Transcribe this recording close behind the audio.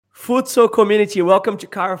Futsal community, welcome to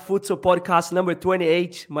Car Futsal podcast number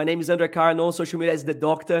 28. My name is Andre Car, known on social media as The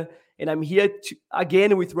Doctor, and I'm here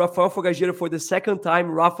again with Rafael Fogageiro for the second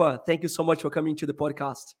time. Rafa, thank you so much for coming to the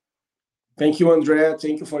podcast. Thank you, Andrea.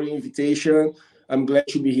 Thank you for the invitation. I'm glad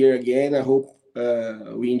to be here again. I hope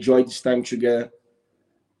we enjoyed this time together.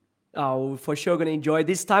 Oh, for sure, going to enjoy.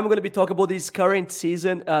 This time, we're going to be talking about this current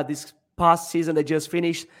season, this past season that just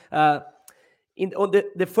finished. On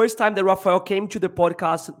the first time that Rafael came to the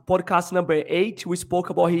podcast number 8, we spoke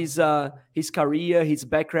about his career, his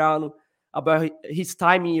background, about his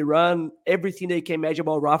time in Iran, everything that you can imagine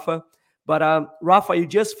about Rafa. But Rafa, you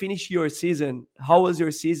just finished your season. How was your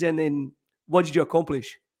season, and what did you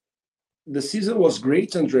accomplish? The season was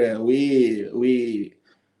great, Andrea. We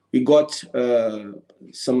got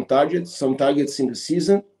some targets in the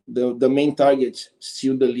season. The main target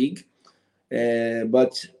still the league,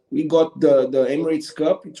 but we got the Emirates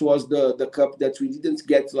Cup. It was the cup that we didn't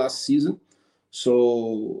get last season,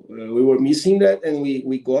 so we were missing that, and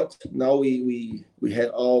we got. Now we had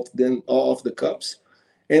all of the cups,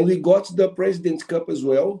 and we got the President Cup as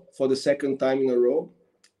well for the second time in a row.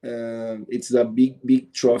 It's a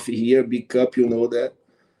big trophy here, big cup, you know that.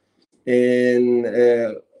 And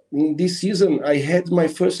in this season, I had my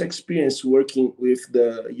first experience working with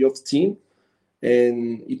the youth team,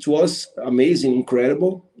 and it was amazing,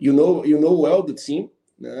 incredible. You know well the team.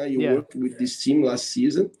 Worked with this team last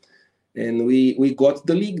season, and we got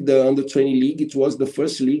the league, the under 20 league. It was the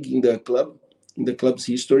first league in the club's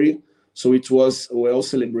history, so it was well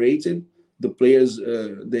celebrated. The players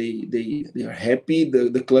they are happy.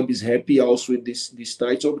 The club is happy also with this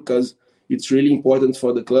title, because it's really important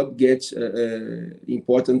for the club get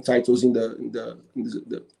important titles in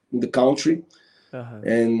the country.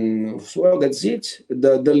 And well, that's it.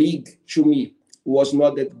 The league to me was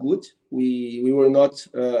not that good. We were not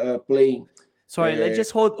playing. Sorry, let's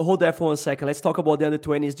just hold there for 1 second. Let's talk about the under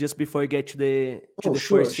 20s just before you get to the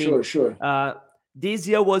first team. Sure. This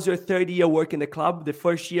year was your third year working the club. The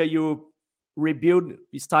first year you rebuild,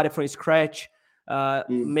 you started from scratch,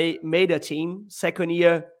 made a team. Second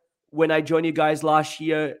year, when I joined you guys last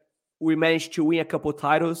year, we managed to win a couple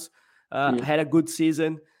titles, had a good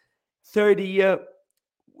season. Third year,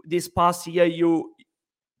 this past year,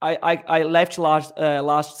 I left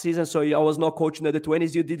last season, so I was not coaching the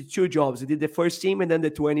 20s. You did 2 jobs. You did the first team and then the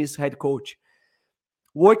 20s head coach.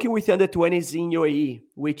 Working with under 20s in UAE,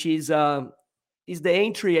 which is the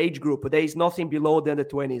entry age group. There is nothing below the under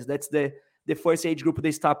 20s. That's the first age group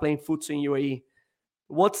they start playing futsal in UAE.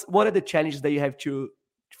 What are the challenges that you have to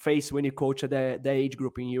face when you coach the age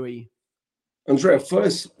group in UAE? Andrea,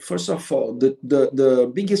 first of all,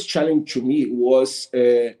 the biggest challenge to me was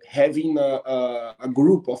having a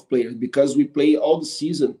group of players, because we play all the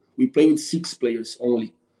season. We play with 6 players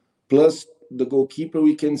only, plus the goalkeeper.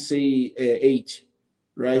 We can say 8,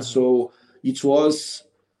 right? So it was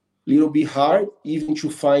a little bit hard even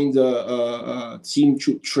to find a team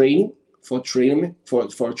to train for training.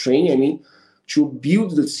 I mean, to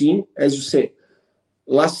build the team, as you say.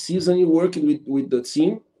 Last season you worked with the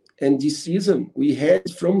team, and this season we had,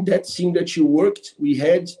 from that team that you worked, we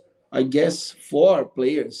had, I guess, 4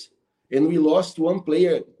 players, and we lost 1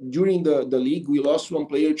 player during the league. We lost 1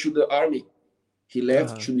 player to the army. He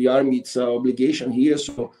left to the army. It's an obligation here,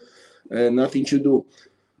 so nothing to do.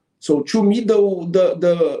 So to me,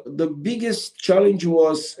 the biggest challenge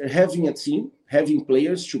was having a team, having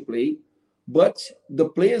players to play, but the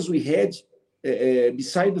players we had,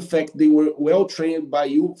 beside the fact they were well trained by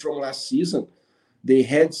you from last season, they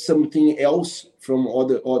had something else from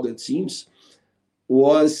other teams,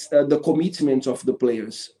 was the commitment of the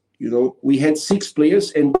players. You know, we had 6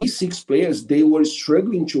 players, and these 6 players, they were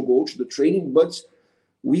struggling to go to the training, but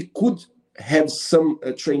we could have some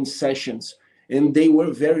training sessions, and they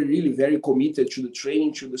were really very committed to the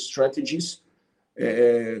training, to the strategies.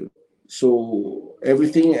 So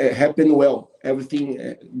everything happened well.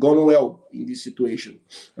 Everything gone well in this situation,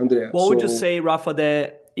 Andrea. What would you say, Rafa,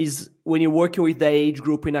 that is when you're working with the age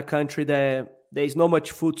group in a country that there is not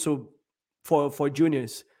much futsal for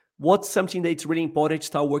juniors? What's something that's really important to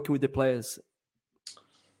start working with the players?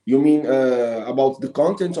 You mean about the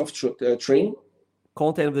content of training?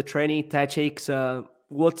 Content of the training, tactics.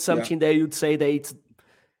 What's something that you'd say that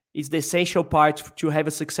it's the essential part to have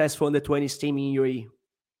a successful under 20s team in UAE?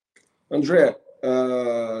 Andrea,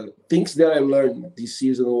 things that I learned this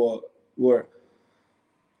season were,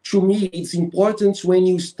 to me, it's important when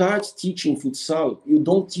you start teaching futsal, you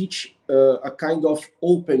don't teach a kind of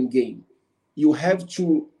open game. You have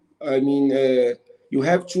to, you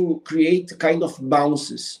have to create kind of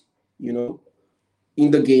bounces, in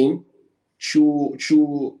the game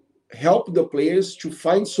to help the players to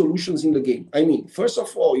find solutions in the game. I mean, first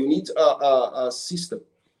of all, you need a system.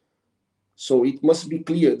 So it must be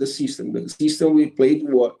clear, the system. The system we played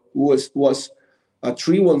was a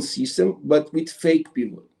 3-1 system, but with fake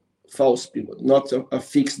pivot, false pivot, not a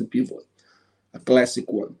fixed pivot, a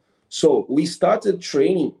classic one. So we started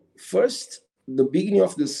training first, the beginning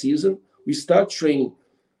of the season, we start training.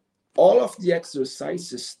 All of the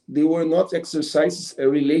exercises, they were not exercises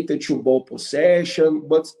related to ball possession,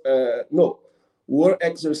 but no, were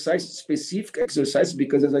exercises, specific exercises,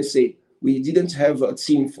 because as I say, we didn't have a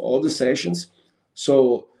team for all the sessions.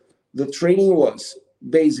 So the training was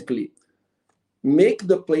basically make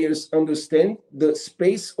the players understand the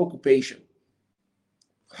space occupation,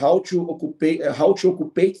 how to occupy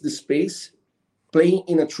the space playing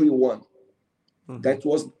in a 3-1. Mm-hmm. That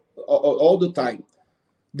was all the time.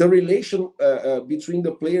 The relation between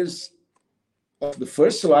the players of the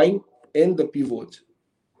first line and the pivot,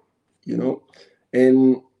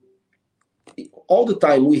 and all the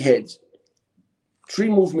time we had 3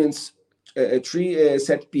 movements, 3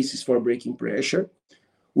 set pieces for breaking pressure.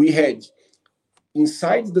 We had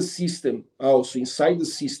inside the system,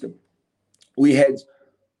 we had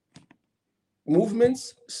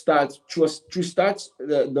movements start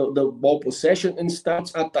the ball possession and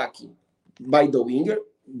start attacking by the winger,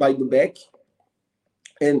 by the back.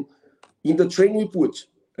 And in the training we put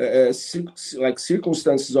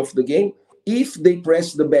circumstances of the game. If they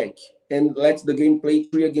press the back and let the game play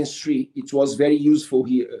 3 against 3, it was very useful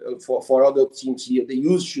here for other teams here. They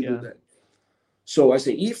used to do that. So I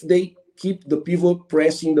say, if they keep the pivot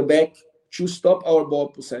pressing the back to stop our ball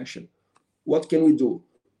possession, what can we do?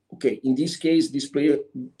 Okay, in this case, this player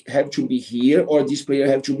have to be here or this player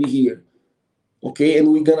have to be here. Okay,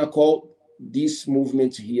 and we're gonna call this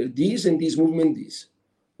movement here, this, and this movement, this.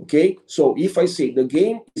 Okay, so if I say the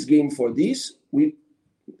game is game for this, we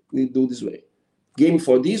do this way. Game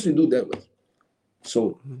for this, we do that way.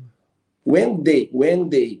 So when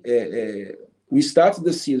we started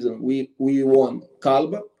the season, we won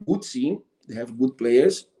Calba, good team, they have good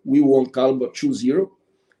players. We won Calba 2-0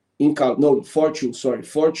 in Calba. No, 4-2, sorry,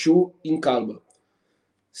 4-2 in Calba.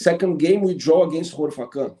 Second game, we draw against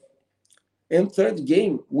Rorfacán. And third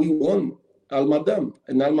game, we won Almadam.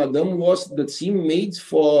 And Almadam was the team made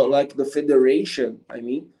for like the federation. I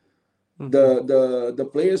mean, the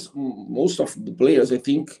players, most of the players, I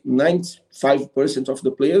think 95% of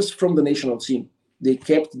the players from the national team, they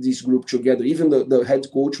kept this group together. Even the head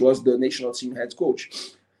coach was the national team head coach.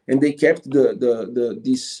 And they kept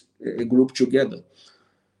this group together.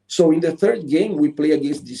 So in the third game, we play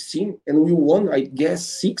against this team and we won, I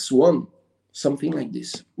guess, 6-1, something like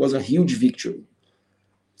this. It was a huge victory.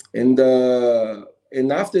 And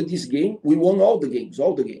after this game, we won all the games.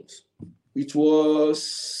 It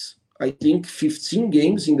was, I think, 15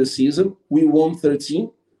 games in the season. We won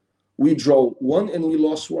 13, we draw 1, and we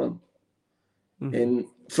lost 1. Mm-hmm. And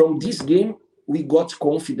from this game, we got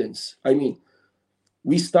confidence. I mean,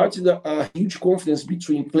 we started a huge confidence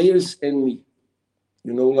between players and me.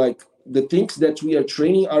 Like the things that we are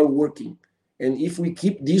training are working. And if we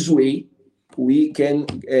keep this way, we can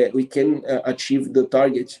achieve the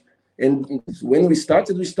target. And when we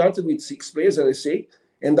started with 6 players, as I say,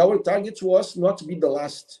 and our target was not to be the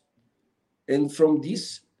last. And from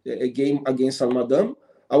this game against Almadam,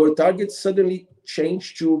 our target suddenly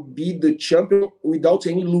changed to be the champion without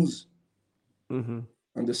any lose. Mm-hmm.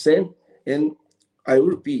 Understand? And I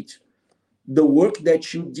repeat, the work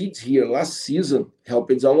that you did here last season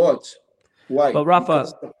helped a lot. Why? But Rafa,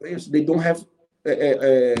 because the players, they don't have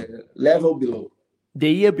a level below. The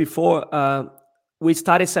year before, we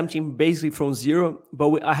started something basically from 0,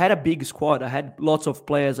 but I had a big squad. I had lots of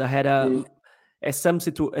players. I had at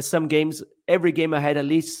some games, every game I had at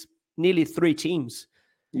least nearly 3 teams.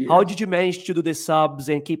 Yeah. How did you manage to do the subs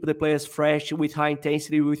and keep the players fresh with high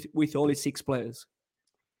intensity with only 6 players?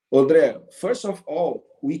 André, first of all,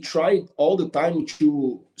 we tried all the time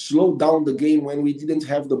to slow down the game when we didn't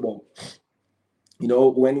have the ball.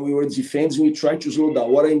 When we were defending, we tried to slow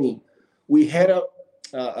down. What I mean, we had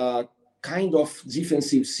a kind of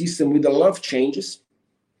defensive system with a lot of changes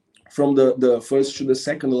from the first to the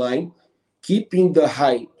second line, keeping the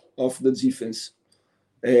height of the defense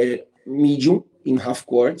medium in half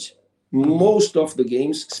court. Most of the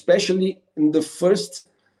games, especially in the first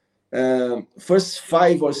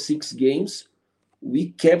 5 or 6 games,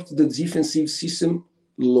 we kept the defensive system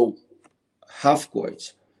low, half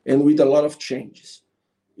court, and with a lot of changes.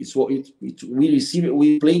 We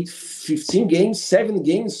played 15 games, 7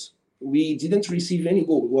 games, we didn't receive any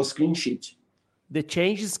goal. It was clean sheet. The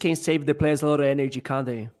changes can save the players a lot of energy, can't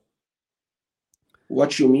they?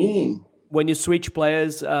 What you mean? when you switch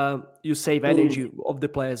players, you save energy of the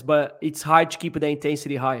players, but it's hard to keep the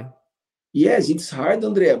intensity high. Yes, it's hard,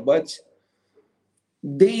 Andrea, but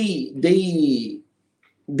they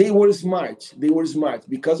were smart. They were smart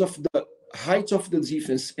because of the height of the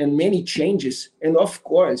defense and many changes, and of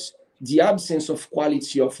course the absence of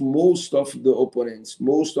quality of most of the opponents,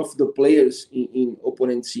 most of the players in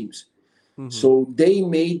opponent teams. So they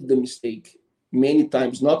made the mistake many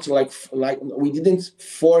times. Not like we didn't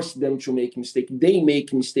force them to make mistake. They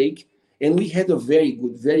make mistake, and we had a very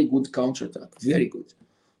good counterattack. Very good.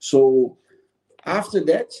 So after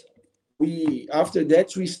that we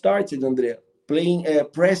started, Andrea, playing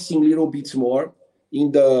pressing a little bit more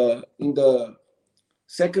in the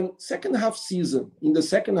second half season. In the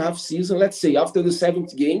second half season, let's say after the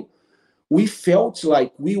seventh game, we felt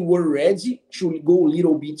like we were ready to go a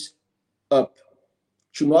little bit up,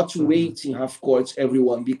 to not wait in half courts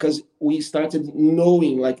everyone, because we started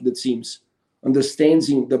knowing like the teams,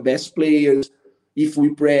 understanding the best players, if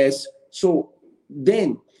we press. So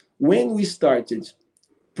then when we started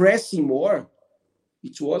pressing more,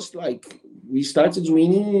 it was like we started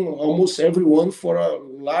winning almost everyone for a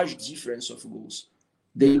large difference of goals.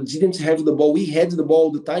 They didn't have the ball. We had the ball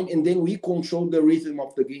all the time, and then we controlled the rhythm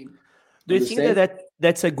of the game. Do you think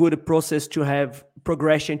that's a good process to have,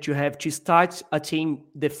 progression to have, to start a team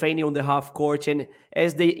defending on the half court, and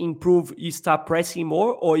as they improve, you start pressing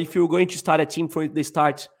more? Or if you're going to start a team from the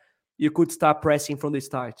start, you could start pressing from the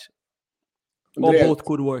start? Andrea, or both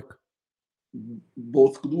could work?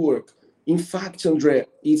 Both could work. In fact, Andrea,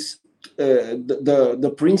 it's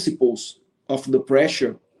the principles of the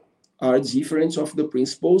pressure are different of the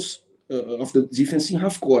principles of the defense in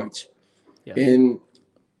half court. Yeah. And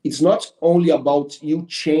it's not only about you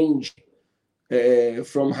change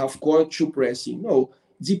from half court to pressing. No,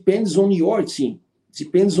 depends on your team,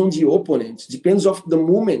 depends on the opponent, depends of the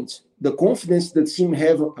moment, the confidence the team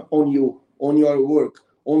have on you, on your work,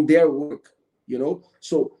 on their work, you know.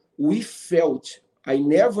 So we felt, I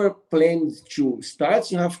never planned to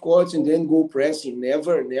start in half court and then go pressing.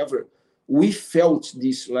 Never. We felt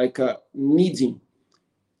this like a needing.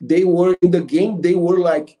 They were in the game, they were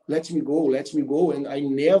like, let me go. And I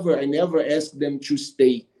never asked them to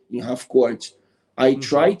stay in half court. I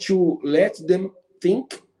tried to let them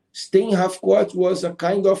think staying half court was a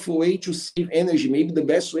kind of a way to save energy, maybe the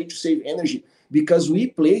best way to save energy, because we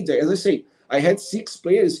played, as I say, I had 6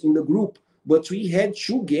 players in the group, but we had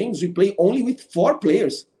 2 games, we played only with 4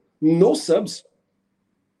 players, no subs,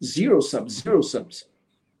 zero subs,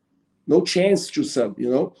 no chance to sub, you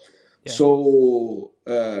know. Yeah. So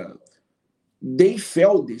they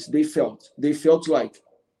felt this. They felt like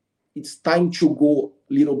it's time to go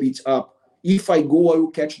a little bit up. If I go, I will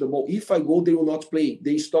catch the ball. If I go, they will not play.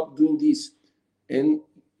 They stopped doing this, and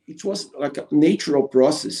it was like a natural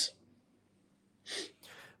process.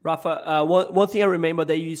 Rafa, one thing I remember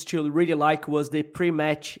that you used to really like was the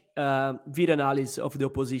pre-match video analysis of the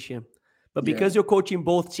opposition. But because you're coaching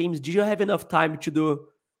both teams, did you have enough time to do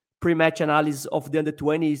pre-match analysis of the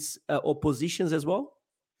under-20s oppositions as well?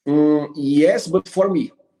 Yes, but for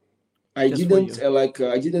me, I didn't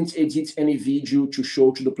edit any video to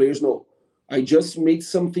show to the players. No, I just made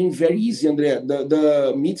something very easy, Andrea.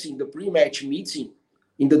 The meeting, the pre-match meeting,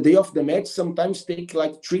 in the day of the match, sometimes take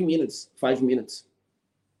like 3 minutes, 5 minutes,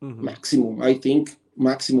 maximum. I think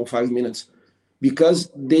maximum 5 minutes,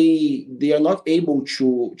 because they are not able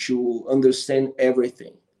to understand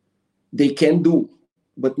everything. They can do,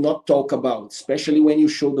 but not talk about, especially when you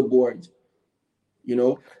show the board. You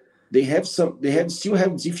know, they still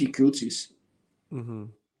have difficulties.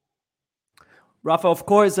 Rafa, of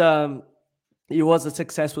course, it was a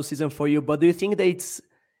successful season for you, but do you think that it's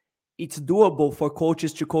doable for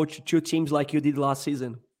coaches to coach 2 teams like you did last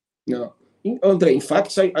season? No, Andre. In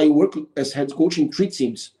fact, I work as head coach in 3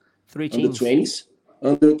 teams: 3 teams, under 20s,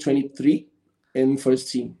 under 23, and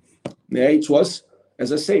first team. Yeah, it was,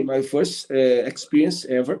 as I say, my first experience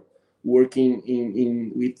ever working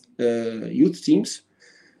with youth teams,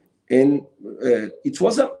 and it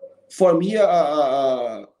was for me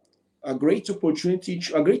a great opportunity,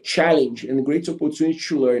 a great challenge, and a great opportunity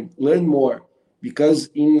to learn more. Because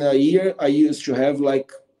in a year I used to have,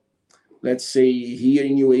 like, let's say here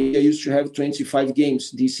in UAE, I used to have 25 games.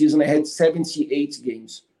 This season I had 78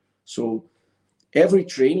 games. So every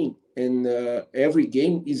training and every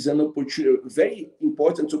game is an opportunity, very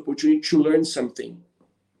important opportunity to learn something,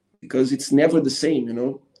 because it's never the same, you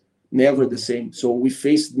know, never the same. So we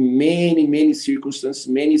faced many circumstances,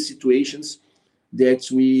 many situations that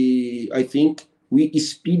I think we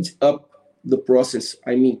speed up the process.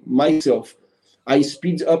 I mean, myself, I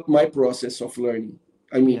speed up my process of learning.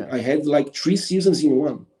 I mean, I had like 3 seasons in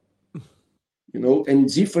one. and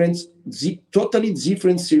totally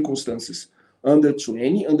different circumstances, under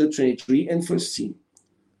 20, under 23, and first team.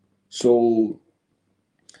 So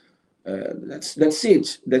that's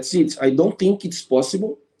it. I don't think it's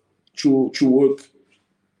possible to work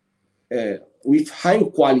with high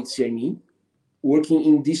quality. I mean, working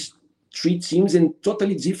in these 3 teams and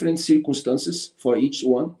totally different circumstances for each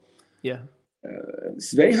one. Yeah,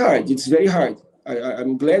 it's very hard.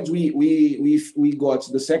 I'm glad we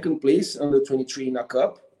got the second place under 23 in a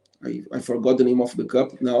cup. I forgot the name of the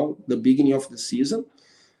cup now. The beginning of the season,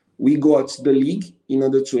 we got the league in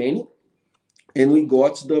under 20, and we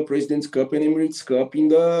got the President's Cup and Emirates Cup in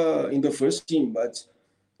the first team. But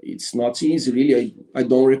it's not easy, really. I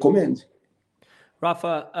don't recommend.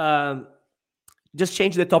 Rafa, just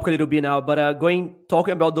change the topic a little bit now, but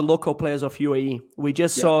talking about the local players of UAE, we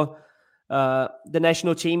just saw the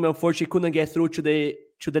national team unfortunately couldn't get through to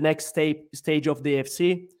the next stage of the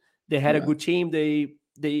AFC. They had a good team.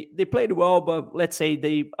 They played well, but let's say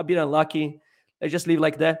they a bit unlucky. Let's just leave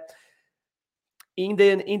like that. In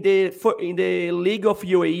the league of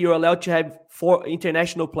UAE, you're allowed to have 4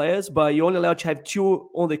 international players, but you're only allowed to have 2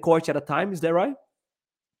 on the court at a time. Is that right?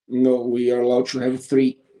 No, we are allowed to have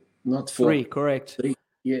 3, not 4. 3, correct. 3,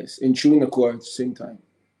 yes, and 2 in the court at the same time.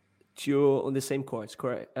 2 on the same courts,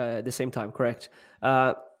 correct? The same time, correct.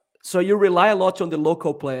 So you rely a lot on the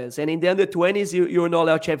local players, and in the under 20s, you're not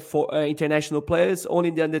allowed to have 4 international players, only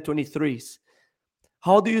in the under 23s.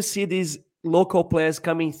 How do you see these local players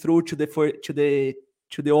coming through to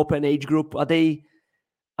the open age group? Are they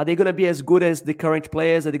going to be as good as the current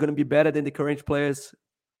players? Are they going to be better than the current players?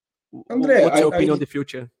 André, what's your opinion on the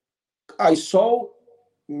future? I saw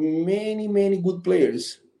many good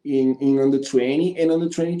players in under 20 and under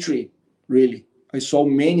 23. Really, I saw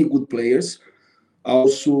many good players.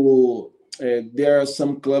 Also, there are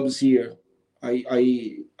some clubs here.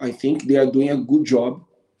 I think they are doing a good job.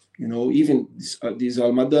 Even this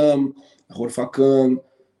Al Madam, Horfakan,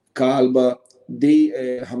 Kalba,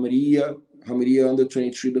 Hamaria under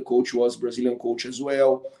 23. The coach was Brazilian coach as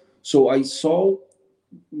well. So I saw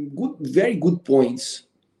very good points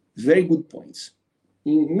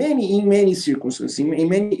in many circumstances, in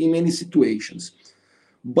many situations.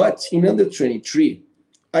 But in under 23,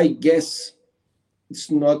 I guess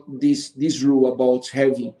it's not this rule about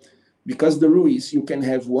having, because the rule is you can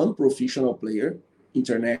have 1 professional player,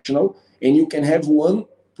 international, and you can have 1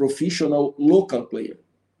 professional local player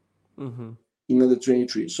in under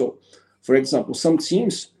 23. So, for example, some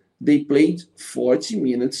teams, they played 40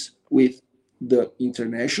 minutes with the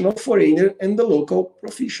international foreigner and the local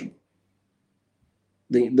professional.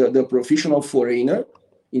 The professional foreigner,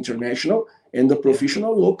 international, and the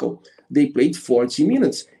professional local, they played 40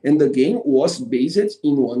 minutes. And the game was based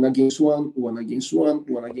in 1 against 1, 1 against 1,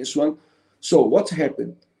 1 against 1. So what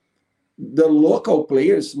happened? The local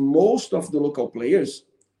players, most of the local players,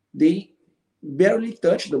 they barely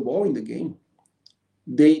touched the ball in the game.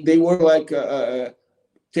 They were like,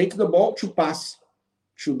 take the ball to pass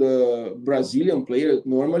to the Brazilian player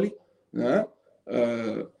normally,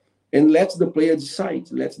 and let the player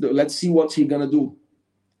decide. Let's see what he's gonna do.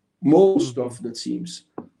 Most of the teams,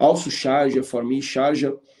 also Sharjah, for me,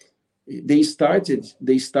 Sharjah, they started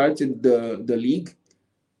the league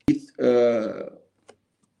with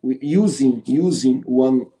using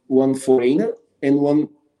one foreigner and 1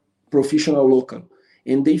 professional local,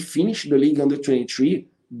 and they finished the league under 23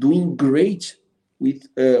 doing great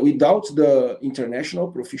without the international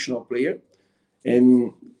professional player,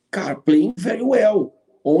 and playing very well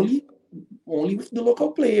only with the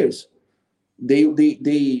local players. They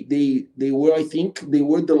were, I think they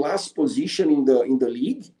were the last position in the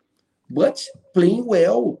league, but playing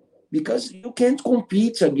well, because you can't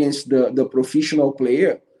compete against the professional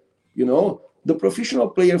player. The professional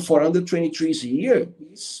player for under 23s here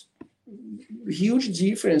is huge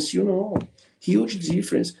difference. Huge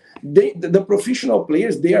difference. The professional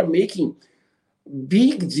players, they are making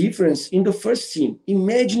big difference in the first team.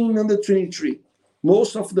 Imagine in under 23,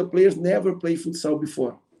 most of the players never played futsal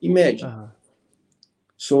before. Imagine.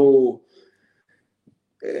 So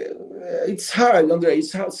it's hard, André.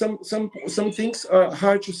 It's hard. Some things are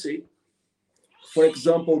hard to say. For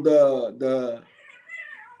example,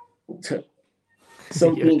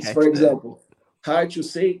 some things. For example, hard to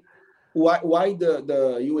say why the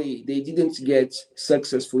UAE they didn't get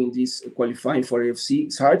successful in this qualifying for AFC.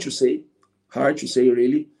 It's hard to say. Hard to say,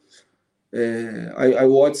 really. I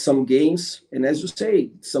watched some games, and as you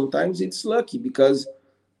say, sometimes it's lucky, because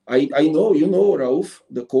I know, Rauf,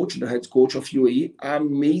 the head coach of UAE,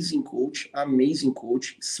 amazing coach,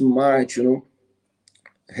 smart,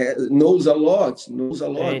 knows a lot.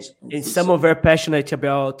 And someone very passionate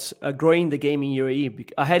about growing the game in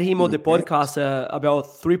UAE. I had him on the podcast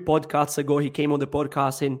about 3 podcasts ago. He came on the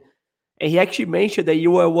podcast and he actually mentioned that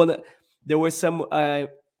you were there were some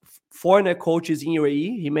foreigner coaches in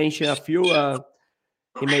UAE. He mentioned a few.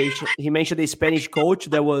 He mentioned the Spanish coach.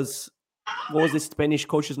 What was the Spanish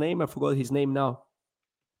coach's name? I forgot his name now.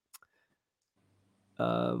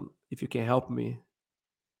 If you can help me.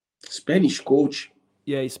 Spanish coach.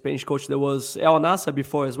 Yeah, Spanish coach. There was El Nasa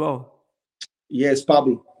before as well. Yes,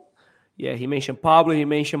 Pablo. Yeah, he mentioned Pablo. He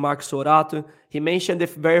mentioned Marcos Sorato. He mentioned the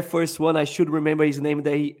very first one. I should remember his name.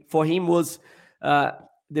 That for him was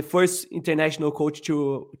the first international coach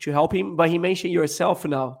to help him. But he mentioned yourself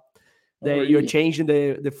now that you're changing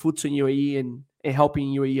the futsal in UAE and helping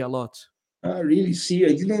UAE a lot. Really? See,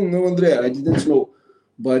 I didn't know, Andre. I didn't know.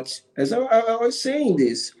 But as I was saying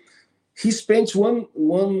this, he spent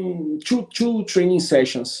two training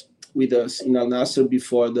sessions with us in Al Nassr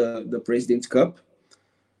before the President's Cup.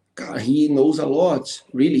 God, he knows a lot.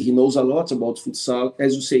 Really, he knows a lot about futsal.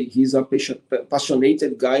 As you say, he's a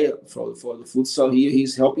passionate guy for the futsal here.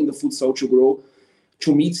 He's helping the futsal to grow.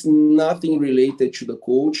 To me, it's nothing related to the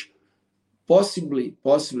coach. Possibly,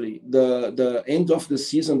 the end of the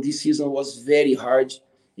season, this season was very hard.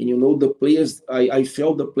 And the players, I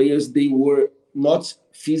felt the players, they were not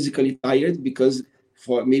physically tired because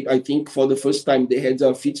I think for the first time they had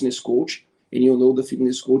a fitness coach. And the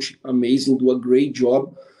fitness coach, amazing, do a great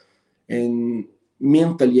job. And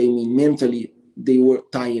mentally, they were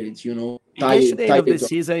tired, Tired. At the end of the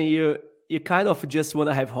season, you kind of just want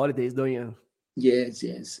to have holidays, don't you? Yes.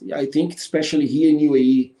 Yeah, I think especially here in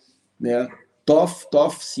UAE, yeah,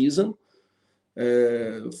 tough season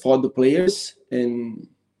for the players. And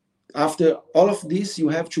after all of this, you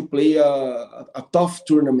have to play a tough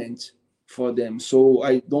tournament for them. So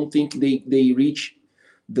I don't think they reach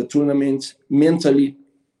the tournament mentally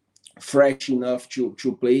fresh enough to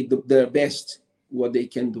play their best, what they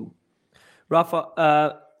can do.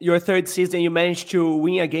 Rafa, your third season, you managed to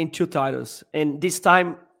win again 2 titles. And this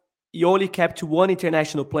time, you only kept 1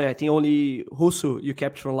 international player. I think only Husu you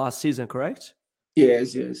kept from last season, correct?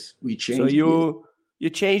 Yes. We changed. So you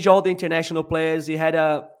changed all the international players. You had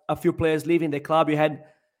a few players leaving the club. You had,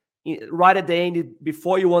 right at the end,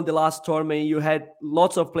 before you won the last tournament, you had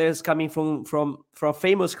lots of players coming from a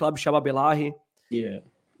famous club, Shabab Elahi. Yeah.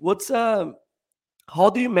 How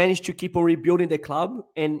do you manage to keep on rebuilding the club?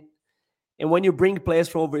 And when you bring players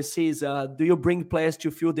from overseas, do you bring players to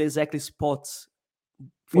fill the exactly spots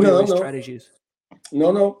for your strategies?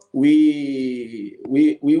 No. We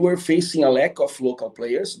were facing a lack of local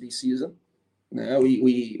players this season.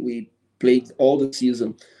 We played all the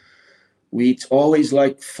season with always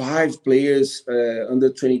like 5 players under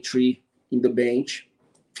 23 in the bench.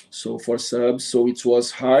 So for subs, so it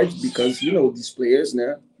was hard because these players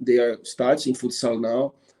now they are starting futsal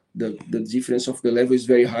now. The difference of the level is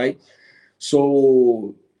very high.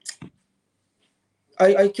 So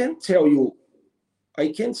I can't tell you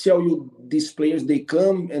these players, they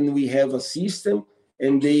come and we have a system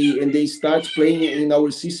and they start playing in our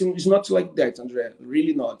system. It's not like that, Andrea.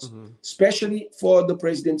 Really not. Mm-hmm. Especially for the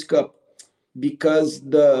President's Cup, because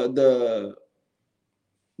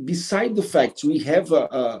beside the fact we have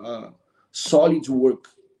a solid work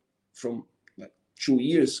from like 2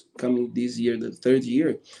 years coming this year, the 3rd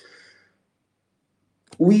year,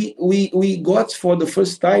 we got for the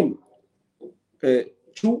first time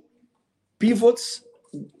 2 pivots,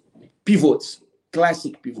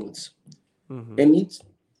 classic pivots. Mm-hmm. And it's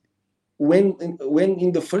when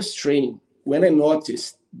in the first training, when I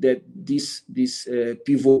noticed that this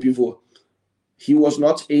pivot, he was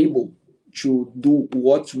not able to do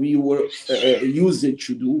what we were used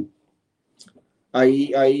to do.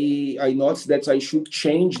 I noticed that I should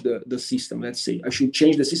change the system. Let's say I should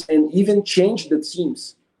change the system and even change the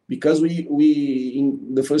teams, because we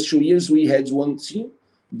in the first 2 years we had one team,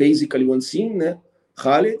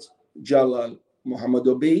 Khaled, Jalal, Mohamed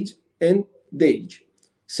Obeid, and Dej.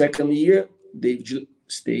 Second year, Dej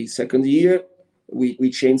stayed. Second year, we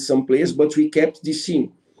changed some players, but we kept this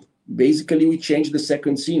team. Basically, we changed the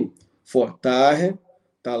second team for Taher,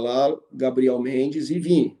 Talal, Gabriel Mendes, and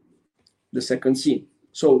Vini, the second team.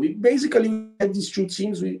 So we basically had these 2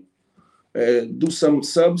 teams. We do some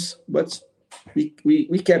subs, but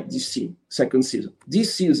we kept this team second season.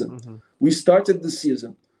 This season, mm-hmm. we started the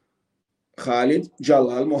season Khaled,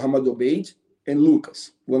 Jalal, Mohamed Obeid, and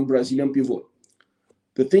Lucas, one Brazilian pivot.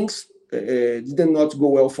 The things did not go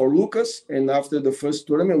well for Lucas, and after the first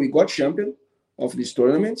tournament, we got champion of this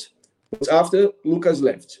tournament, but after Lucas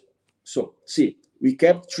left. So, we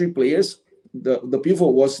kept 3 players. The pivot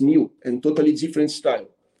was new and totally different style.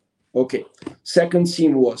 Okay. Second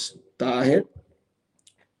team was Taher,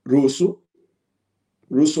 Russo.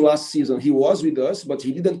 Russo last season, he was with us, but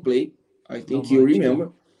he didn't play. I think you remember.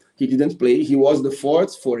 Yeah. He didn't play. He was the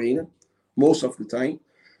fourth foreigner most of the time.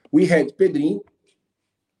 We had Pedrinho,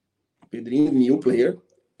 new player,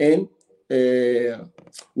 and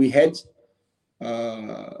we had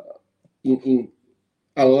in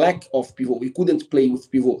a lack of pivot. We couldn't play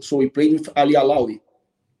with pivot, so we played with Ali Alawi,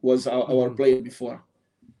 was our player before.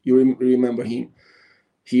 You remember him.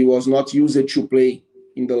 He was not used to play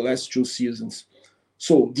in the last 2 seasons.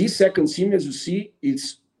 So this second team, as you see,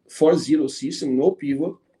 it's 4-0 system, no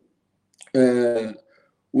pivot,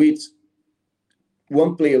 with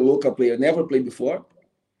one player, local player, never played before,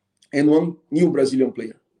 and one new Brazilian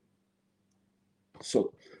player.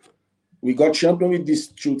 So we got champion with these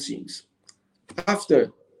 2 teams.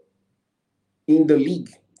 After, in the league,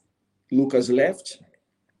 Lucas left,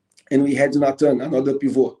 and we had Nathan, another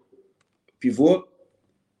pivot. Pivot,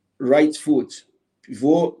 right foot.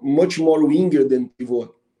 Pivot, much more winger than pivot.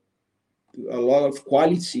 A lot of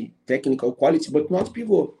quality, technical quality, but not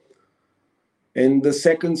pivot. And the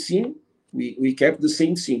second team, we kept the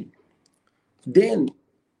same team. Then,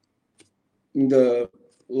 in the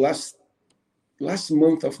last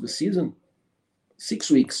month of the season,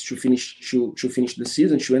 6 weeks to finish the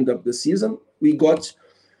season, to end up the season, we got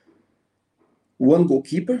one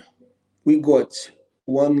goalkeeper, we got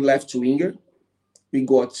one left winger, we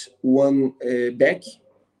got one back,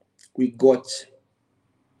 we got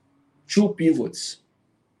 2 pivots.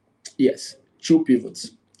 Yes, 2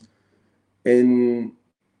 pivots. And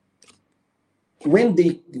when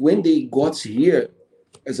they got here,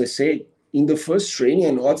 as I said, in the first training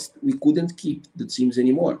and odds, we couldn't keep the teams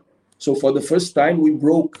anymore. So for the first time, we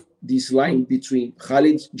broke this line between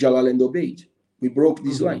Khalid, Jalal, and Obeid. We broke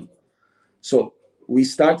this line. So we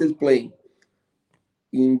started playing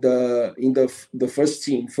in the first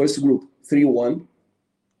team, first group, 3-1,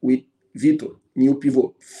 with Vitor, new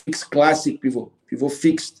pivot, fixed, classic pivot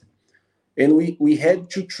fixed. And we had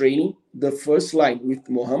to train the first line with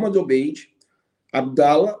Mohamed Obeid,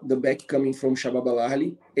 Abdallah, the back coming from Shabab Al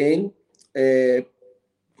Ahly, and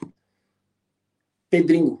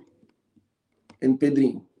Pedrinho. And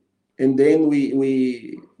then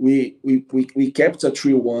we kept a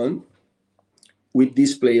 3-1 with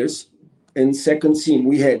these players. And second team,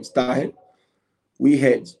 we had Taher. We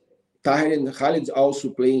had Taher and Khalid also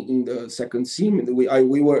playing in the second team. And we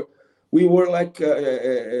were like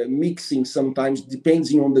mixing sometimes,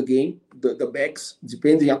 depending on the game, the backs,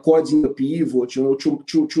 depending according to the pivot,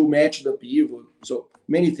 to match the pivot. So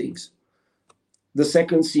many things. The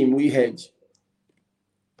second team, we had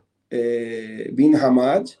Bin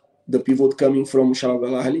Hamad, the pivot coming from Shabab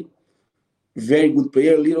Al Ahly. Very good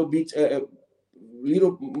player, little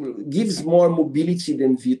gives more mobility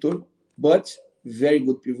than Vitor, but very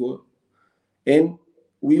good pivot. And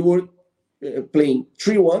we were playing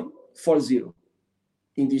 3-1, 4-0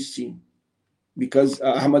 in this team because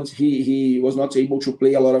Ahmad, he was not able to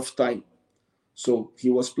play a lot of time. So he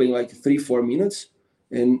was playing like 3-4 minutes,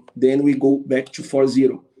 and then we go back to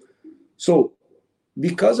 4-0. So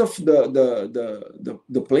because of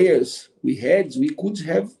the players we had, we could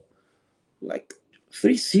have like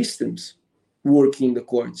 3 systems working in the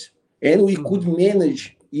courts, and we could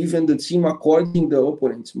manage even the team according to the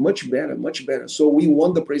opponents much better. So we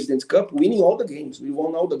won the President's Cup, winning all the games. We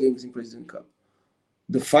won all the games in President Cup.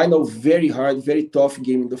 The final, very hard, very tough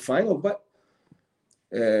game in the final, but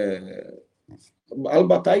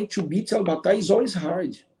Al-Batai, to beat Al-Batai is always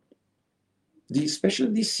hard.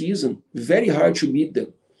 Especially this season, very hard to beat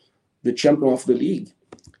them, the champion of the league.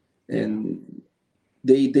 And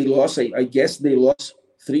they lost, I guess they lost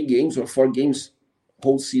 3 games or 4 games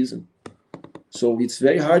whole season. So it's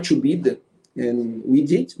very hard to beat them. And we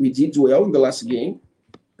did well in the last game.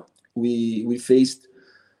 We faced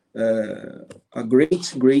a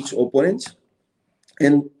great opponent.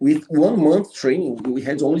 And with 1 month training, we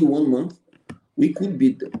had only 1 month, we could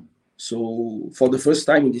beat them. So for the first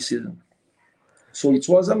time in this season. So it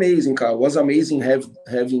was amazing, Carl. It was amazing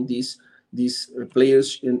having these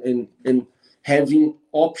players and having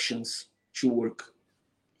options to work,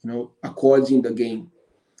 according to the game.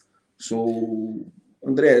 So,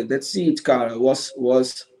 André, that's it, Carl. Was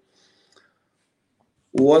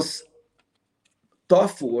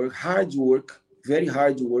tough work, hard work, very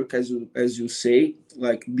hard work, as you say,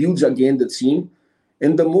 like builds again the team.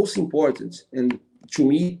 And the most important, and to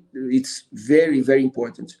me, it's very, very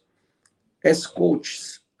important. As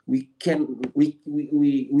coaches, we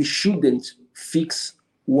shouldn't fix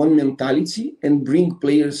one mentality and bring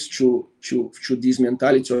players to this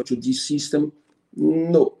mentality or to this system.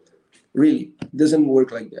 No, really, it doesn't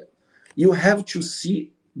work like that. You have to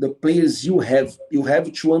see the players you have. You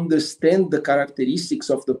have to understand the characteristics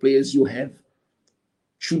of the players you have.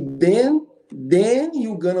 To then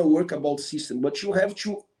you're gonna work about system, but you have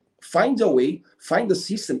to find a way, find a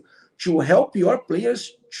system to help your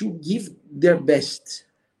players to give their best.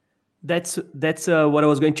 That's what I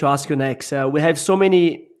was going to ask you next. We have so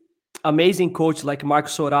many amazing coaches like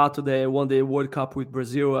Marcos Sorato that won the World Cup with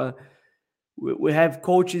Brazil. We have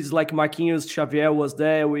coaches like Marquinhos Xavier was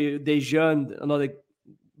there. Dejan, another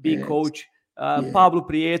big coach. Pablo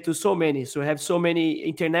Prieto, so many. So we have so many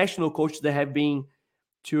international coaches that have been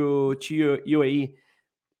to UAE.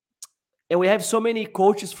 And we have so many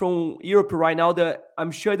coaches from Europe right now that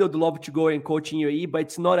I'm sure they'd love to go and coach in UAE, but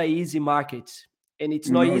it's not an easy market. And it's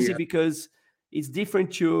not easy because it's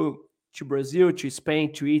different to Brazil, to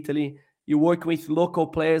Spain, to Italy. You work with local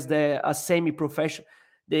players that are semi-professional.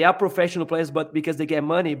 They are professional players, but because they get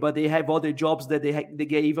money, but they have other jobs that they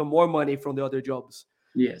get even more money from the other jobs.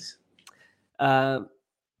 Yes.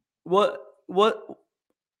 What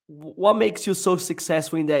makes you so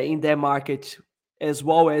successful in that market, as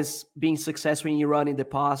well as being successful in Iran in the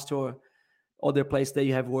past or other places that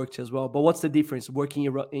you have worked as well? But what's the difference working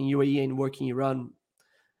in UAE and working in Iran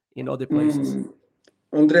in other places?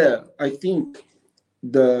 Andrea, I think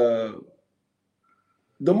the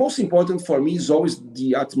most important for me is always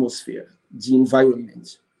the atmosphere, the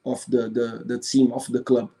environment of the team, of the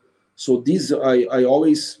club. So this I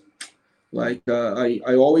always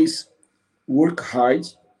I always work hard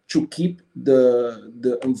to keep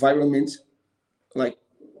the environment like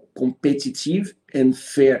competitive and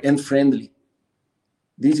fair and friendly.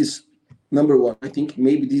 This is number one. I think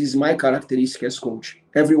maybe this is my characteristic as coach.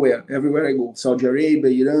 Everywhere I go, Saudi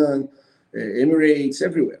Arabia, Iran, Emirates,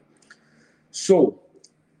 everywhere. So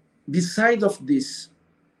beside of this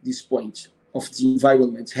point of the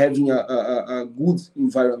environment, having a good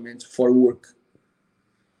environment for work,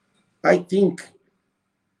 I think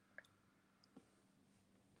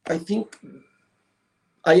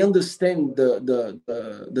I understand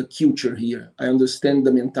the culture here. I understand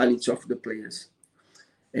the mentality of the players,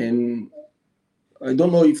 and I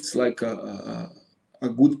don't know if it's like a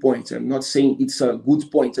good point. I'm not saying it's a good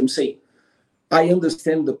point. I'm saying I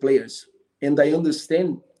understand the players, and I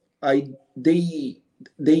understand they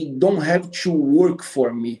don't have to work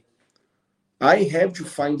for me. I have to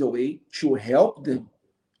find a way to help them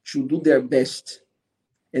to do their best,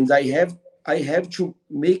 and I have to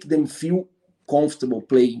make them feel comfortable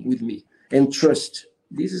playing with me and trust.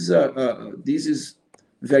 This is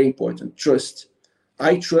very important. Trust.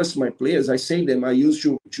 I trust my players. I say them. I used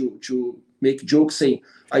to make jokes saying,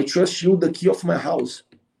 I trust you the key of my house.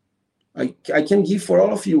 I can give for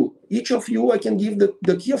all of you. Each of you, I can give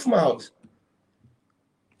the key of my house.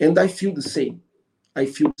 And I feel the same. I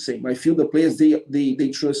feel the players, they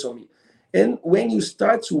trust on me. And when you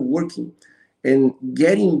start working and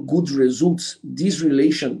getting good results, this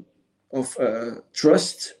relation of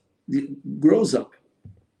trust grows up.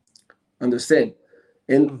 Understand?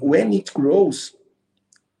 And when it grows,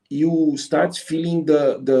 you start feeling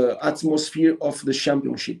the atmosphere of the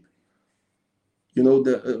championship. You know,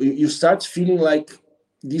 you start feeling like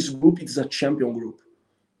this group is a champion group,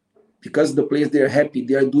 because the players, they're happy,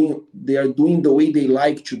 they are doing the way they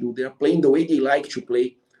like to do, they are playing the way they like to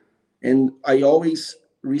play. And I always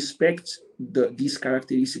respect this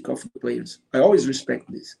characteristic of the players. I always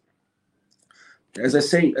respect this. As I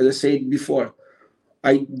said before,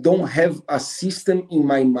 I don't have a system in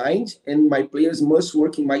my mind and my players must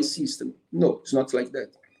work in my system. No, it's not like that.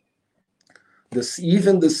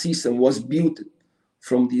 Even the system was built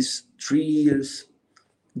from these 3 years.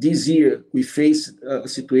 This year, we face a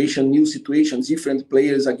situation, new situations, different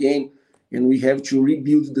players again, and we have to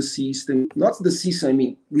rebuild the system. Not the system, I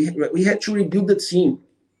mean, we had to rebuild the team.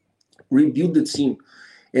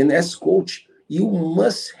 And as coach, you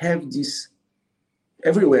must have this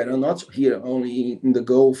everywhere, and not here only in the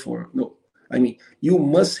Gulf. No, I mean, you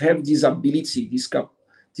must have this ability, this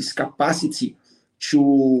capacity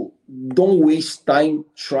to don't waste time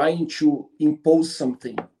trying to impose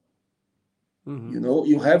something. You know,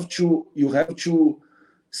 you have to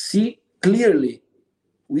see clearly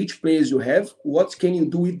which players you have, what can you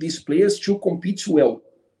do with these players to compete well.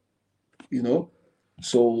 You know,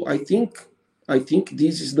 so I think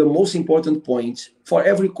this is the most important point for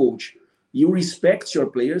every coach. You respect your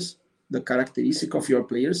players, the characteristic of your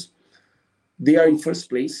players. They are in first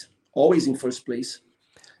place, always in first place.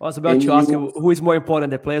 I was about to ask you, who is more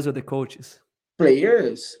important, the players or the coaches?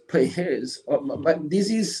 Players. This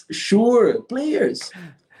is sure, players.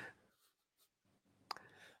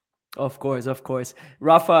 Of course.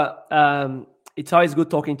 Rafa, it's always good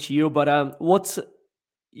talking to you, but what's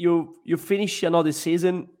you finish another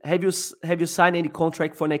season. Have you signed any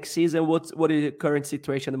contract for next season? What is the current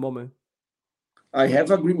situation at the moment? I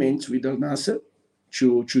have agreement with Al Nassr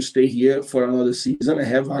to stay here for another season. I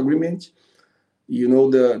have agreement. You know,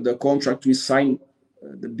 the contract we signed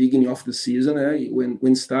the beginning of the season.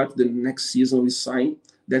 When start the next season we sign.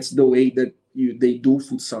 That's the way that they do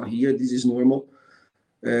futsal here. This is normal.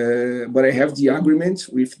 But I have the agreement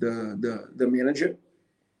with the manager,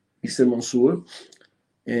 Mr. Mansour.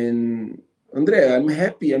 And Andrea, I'm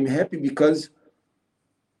happy. I'm happy because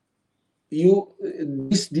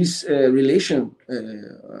this relation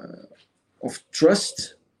of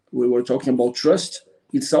trust. We were talking about trust.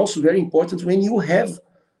 It's also very important when you have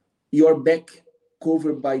your back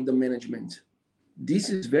covered by the management. This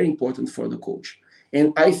is very important for the coach.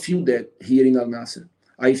 And I feel that here in Al Nassr.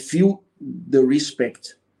 I feel the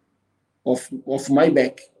respect of my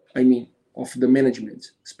back, I mean, of the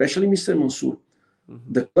management, especially Mr. Mansour.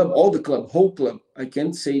 Mm-hmm. The club, all the club, whole club, I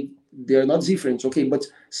can't say they're not different, okay, but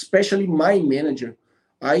especially my manager,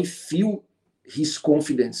 I feel his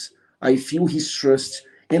confidence, I feel his trust.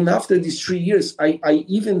 And after these 3 years, I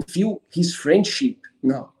even feel his friendship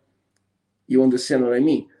now. You understand what I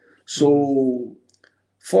mean? So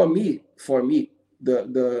for me,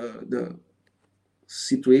 the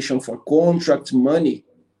situation for contract money,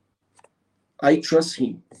 I trust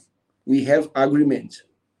him. We have agreement,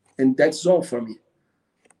 and that's all for me.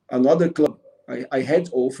 Another club, I had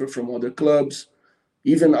offer from other clubs,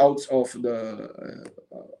 even outside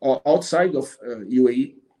of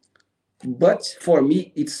UAE. But for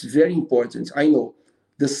me, it's very important. I know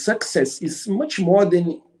the success is much more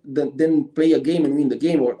than play a game and win the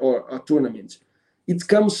game or a tournament. It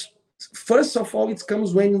comes, first of all, it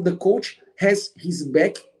comes when the coach has his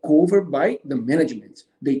back covered by the management.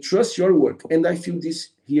 They trust your work. And I feel this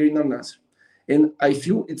here in Al Nassr. And I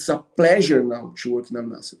feel it's a pleasure now to work in Al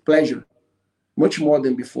Nassr. Pleasure. Much more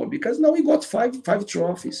than before. Because now we got five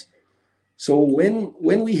trophies. So when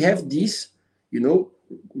we have this,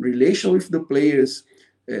 relation with the players,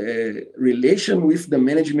 relation with the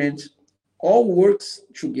management, all works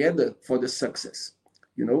together for the success,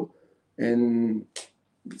 and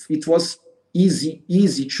it was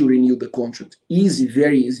easy to renew the contract. Easy,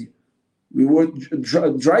 very easy. We were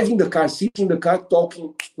driving the car, sitting in the car,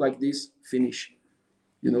 talking like this, finish,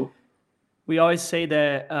 We always say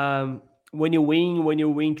that when you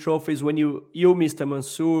win trophies, when you Mr.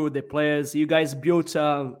 Mansour, the players, you guys built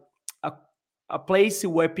a place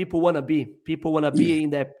where people want to be. People want to be in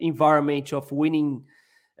that environment of winning,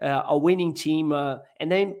 a winning team. And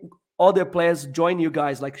then other players join you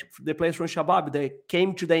guys, like the players from Shabab. They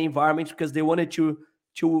came to the environment because they wanted to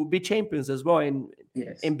be champions as well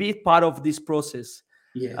and be part of this process.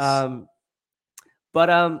 Yes. But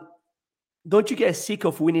don't you get sick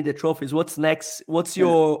of winning the trophies? What's next? What's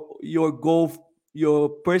your goal, your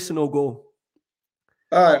personal goal?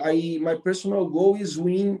 My personal goal is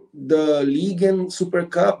win the League and Super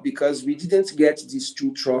Cup because we didn't get these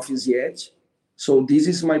 2 trophies yet. So this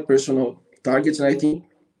is my personal target, and I think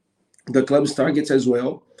the club's targets as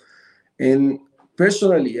well. And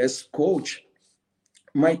personally, as coach,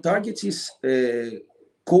 my target is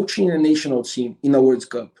coaching a national team in a World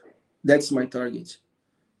Cup. That's my target.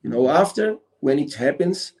 After, when it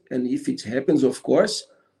happens, and if it happens, of course,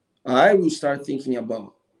 I will start thinking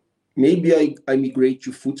about maybe I migrate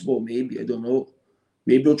to football. Maybe, I don't know.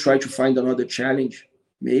 Maybe I'll try to find another challenge.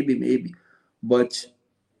 Maybe. But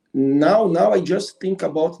now I just think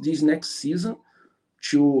about this next season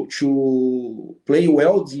to play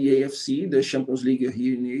well the AFC, the Champions League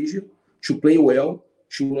here in Asia, to play well,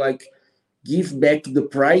 to give back the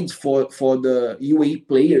pride for the UAE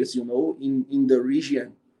players, in the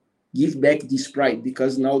region. Give back this pride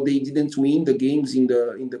because now they didn't win the games in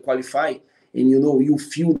the qualify. And you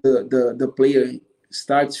feel the player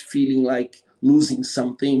starts feeling like losing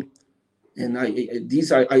something, and I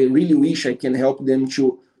really wish I can help them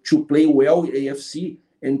to play well AFC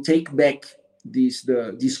and take back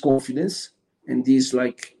this confidence and this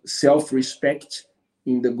self-respect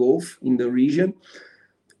in the Gulf, in the region,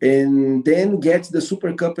 and then get the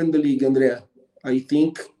Super Cup and the League. Andrea, I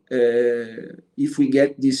think if we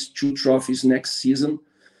get these 2 trophies next season,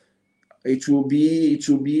 it will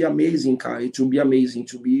be amazing, Kai. It will be amazing.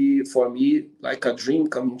 To be, for me, like a dream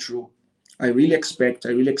coming true. I really expect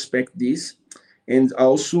this. And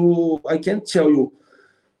also, I can't tell you,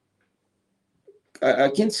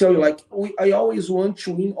 I always want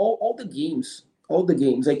to win all the games.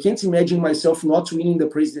 I can't imagine myself not winning the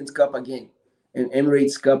President's Cup again, and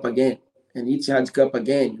Emirates Cup again, and Etihad Cup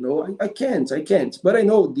again. I can't. But I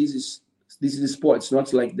know this is sport. It's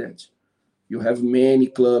not like that. You have many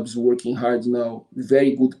clubs working hard now,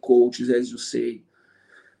 very good coaches, as you say,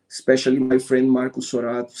 especially my friend Marco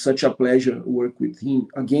Sorato. Such a pleasure work with him,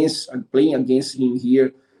 playing against him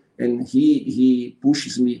here, and he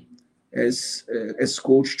pushes me as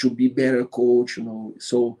coach to be better coach, you know.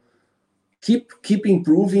 So keep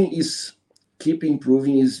improving is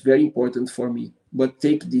very important for me. But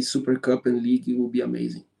take the Super Cup and League, it will be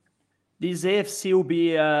amazing. This AFC will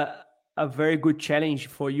be a very good challenge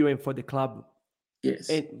for you and for the club.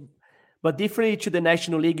 Yes. But differently to the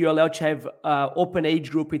National League, you're allowed to have open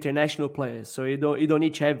age group international players. So you don't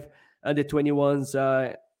need to have under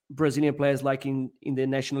 21s Brazilian players like in the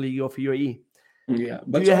National League of UAE. Yeah.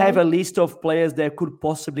 But do you have a list of players that could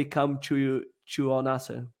possibly come to Al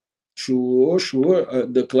Nassr? Sure.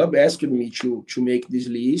 The club asked me to make this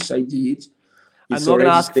list. I did. I'm not going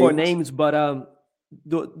to ask for names, but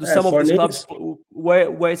do some of these clubs,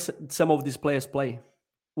 where some of these players play?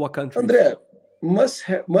 What countries? André,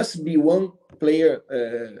 must be one player,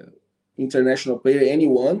 international player,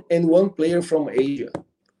 anyone, and one player from Asia.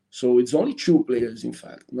 So it's only 2 players, in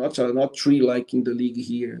fact, not 3 like in the league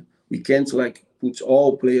here. We can't like put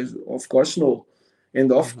all players, of course, no.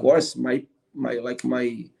 And of course, my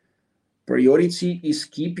priority is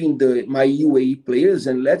keeping my UAE players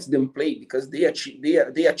and let them play, because they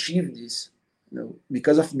achieve this. You know,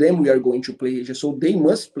 because of them, we are going to play Asia. So they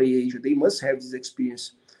must play Asia. They must have this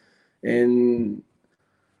experience. And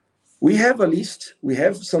we have a list. We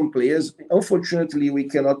have some players. Unfortunately, we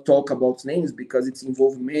cannot talk about names because it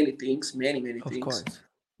involves many things, many things. Of course.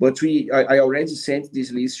 But I already sent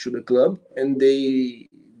this list to the club, and they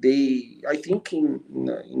I think in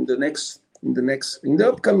the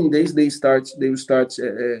upcoming days they will start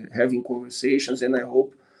having conversations, and I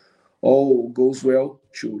hope all goes well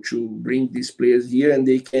to bring these players here, and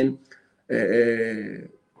they can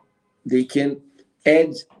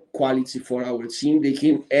add quality for our team. They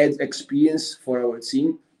can add experience for our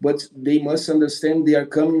team, but they must understand they are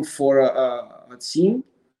coming for a team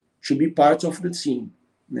to be part of the team,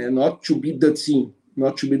 not to be the team,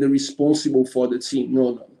 not to be the responsible for the team.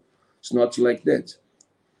 No, it's not like that.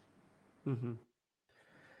 Mm-hmm.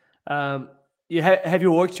 Have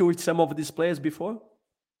you worked with some of these players before?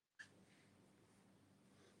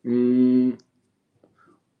 In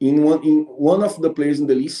one of the players in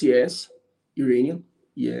the list, yes. Iranian,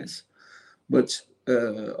 yes, but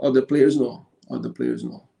other players no.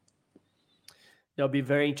 That'll be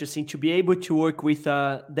very interesting to be able to work with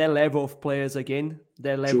that level of players again,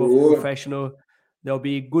 that level of professional. That'll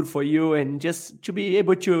be good for you, and just to be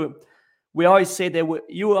able to. We always say that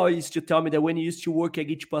you always used to tell me that when you used to work at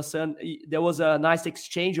Git Passan, there was a nice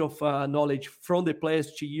exchange of knowledge from the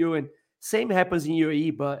players to you, and same happens in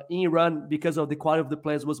UAE, but in Iran, because of the quality of the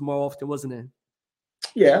players, was more often, wasn't it?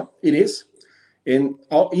 Yeah, it is. And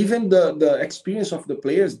even the experience of the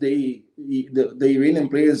players, the Iranian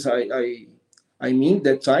players, I mean,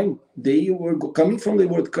 that time, they were coming from the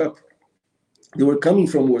World Cup. They were coming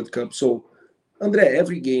from World Cup. So, André,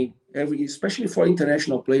 every game, especially for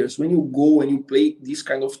international players, when you go and you play this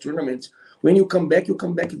kind of tournaments, when you come back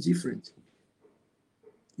different.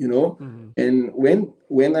 You know? Mm-hmm. And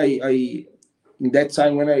when I in that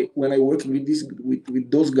time when I worked with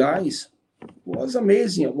those guys, was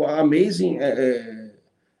amazing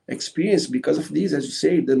experience because of this, as you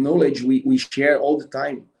say, the knowledge we share all the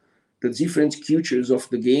time, the different cultures of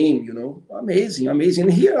the game, you know, amazing.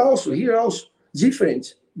 And here also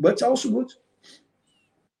different, but also good.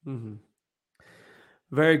 Mm-hmm.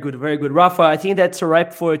 Very good. Rafa, I think that's a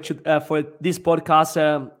wrap for this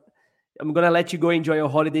podcast. I'm going to let you go enjoy your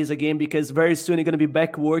holidays again, because very soon you're going to be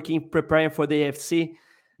back working, preparing for the AFC.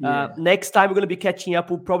 Yeah. Next time we're going to be catching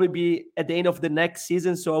up will probably be at the end of the next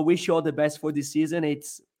season. So I wish you all the best for this season.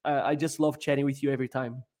 I just love chatting with you every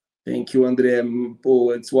time. Thank you, André.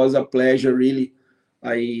 It was a pleasure, really.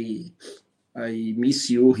 I miss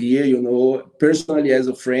you here, you know, personally, as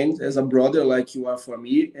a friend, as a brother, like you are for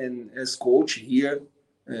me, and as coach here.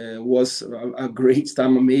 Was a great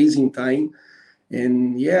time, amazing time.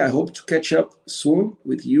 And yeah, I hope to catch up soon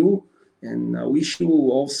with you. And I wish you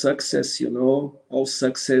all success, you know, all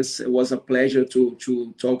success. It was a pleasure to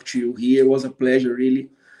talk to you here. It was a pleasure, really.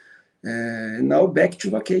 And now back to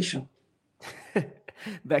vacation.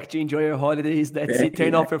 Back to enjoy your holidays. That's it.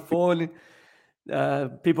 Turn off your phone.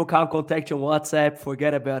 People can't contact you on WhatsApp.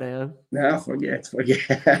 Forget about it. Huh? No, forget.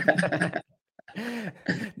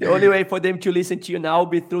 The only way for them to listen to you now will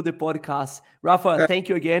be through the podcast. Rafa, thank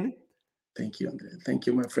you again. Thank you, André. Thank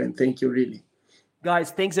you, my friend. Thank you, really.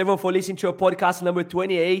 Guys, thanks everyone for listening to our podcast number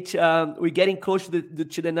 28. We're getting close to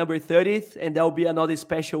the number 30th, and that will be another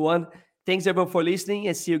special one. Thanks everyone for listening,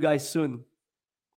 and see you guys soon.